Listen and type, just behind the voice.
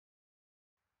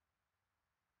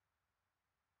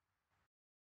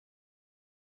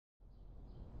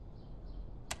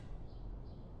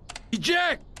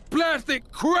Eject! Plastic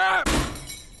crap!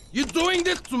 You doing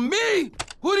this to me?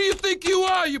 Who do you think you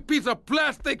are, you piece of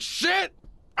plastic shit?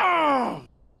 Oh!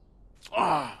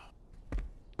 Oh!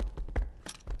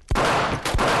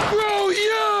 Screw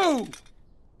you!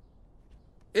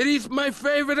 It is my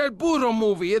favorite El Burro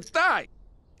movie. It died.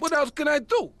 What else can I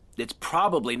do? It's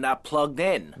probably not plugged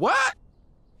in. What?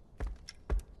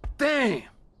 Damn.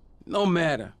 No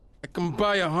matter. I can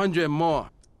buy 100 more.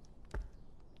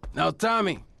 Now,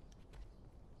 Tommy.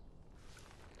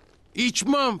 Each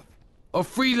month, a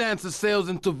freelancer sails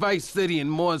into Vice City in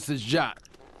Morris's yacht.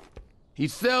 He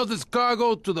sells his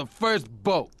cargo to the first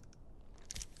boat.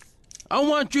 I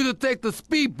want you to take the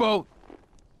speedboat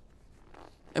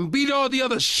and beat all the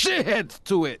other shitheads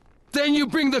to it. Then you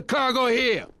bring the cargo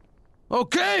here.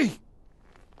 Okay?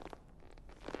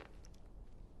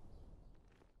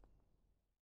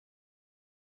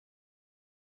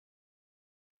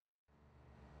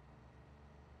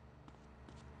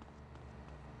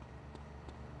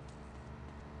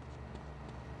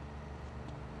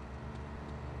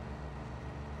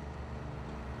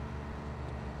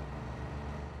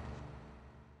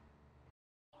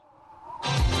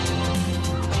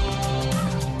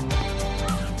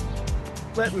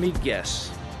 Let me guess.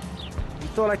 You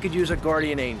thought I could use a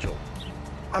guardian angel.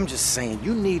 I'm just saying,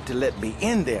 you need to let me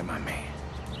in there, my man.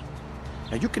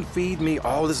 Now, you can feed me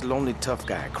all this lonely tough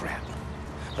guy crap,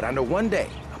 but I know one day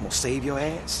I'm gonna save your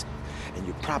ass, and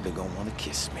you're probably gonna want to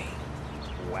kiss me.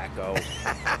 Wacko.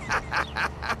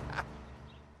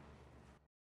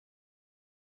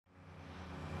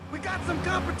 We got some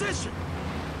competition!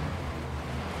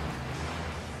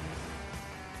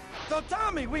 So,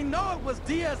 Tommy, we know it was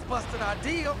Diaz busted our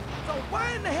deal, so why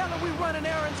in the hell are we running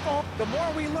errands for him? The more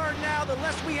we learn now, the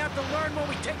less we have to learn when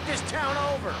we take this town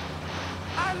over.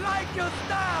 I like your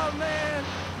style, man!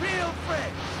 Real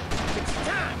fresh! It's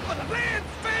time for the Lance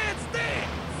Fans Dance!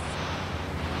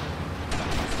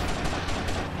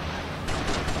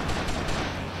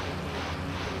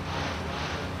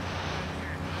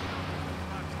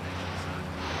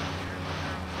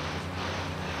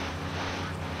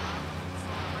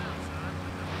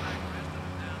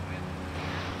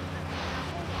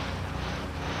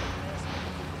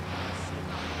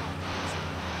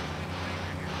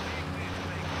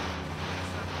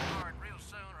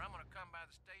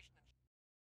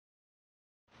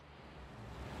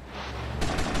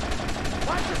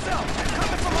 Watch yourself! They're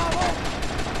coming from all over!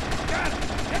 Got it!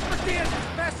 Hit for Diaz as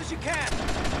fast as you can!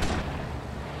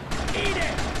 Eat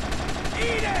it!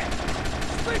 Eat it!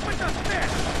 Sleep with the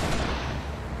fish!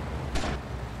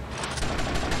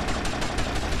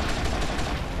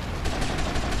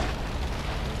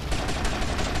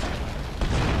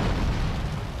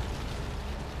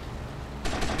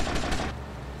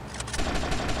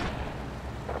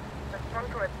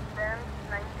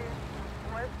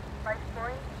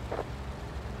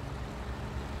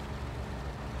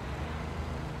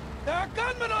 There are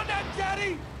gunmen on that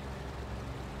jetty!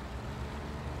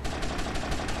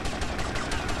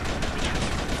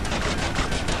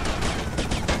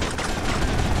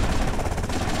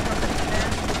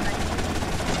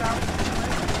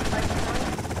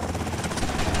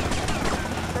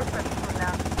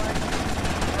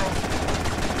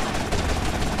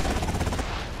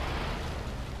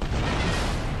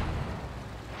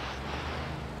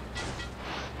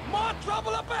 More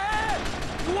trouble up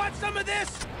ahead! You want some of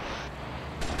this?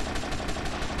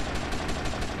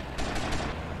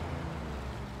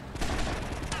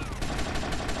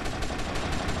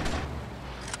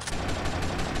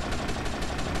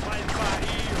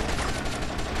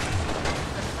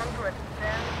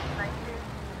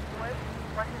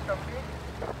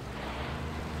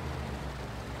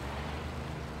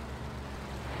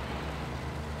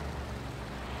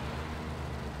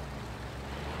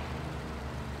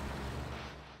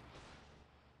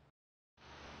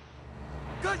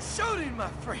 Good shooting, my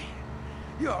friend.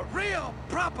 You're a real,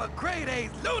 proper grade-A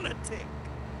lunatic.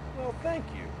 Well, thank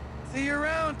you. See you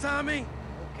around, Tommy.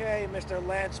 Okay, Mr.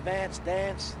 Lance Vance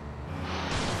Dance.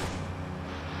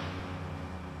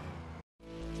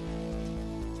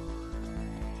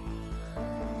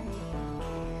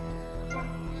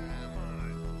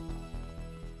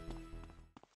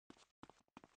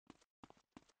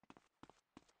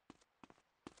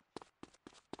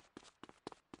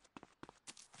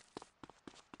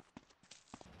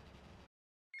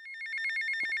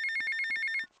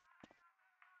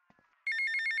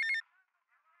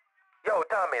 Yo,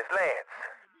 Tommy, it's Lance.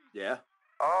 Yeah?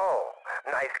 Oh,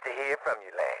 nice to hear from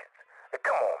you, Lance.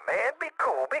 Come on, man, be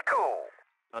cool, be cool.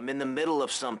 I'm in the middle of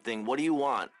something. What do you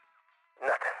want?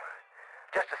 Nothing.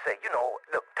 Just to say,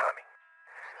 look, Tommy,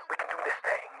 we can do this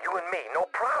thing, you and me, no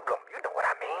problem.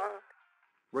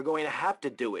 we're going to have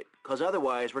to do it, because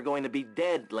otherwise we're going to be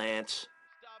dead, Lance.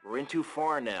 We're in too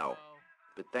far now.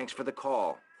 But thanks for the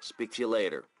call. Speak to you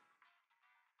later.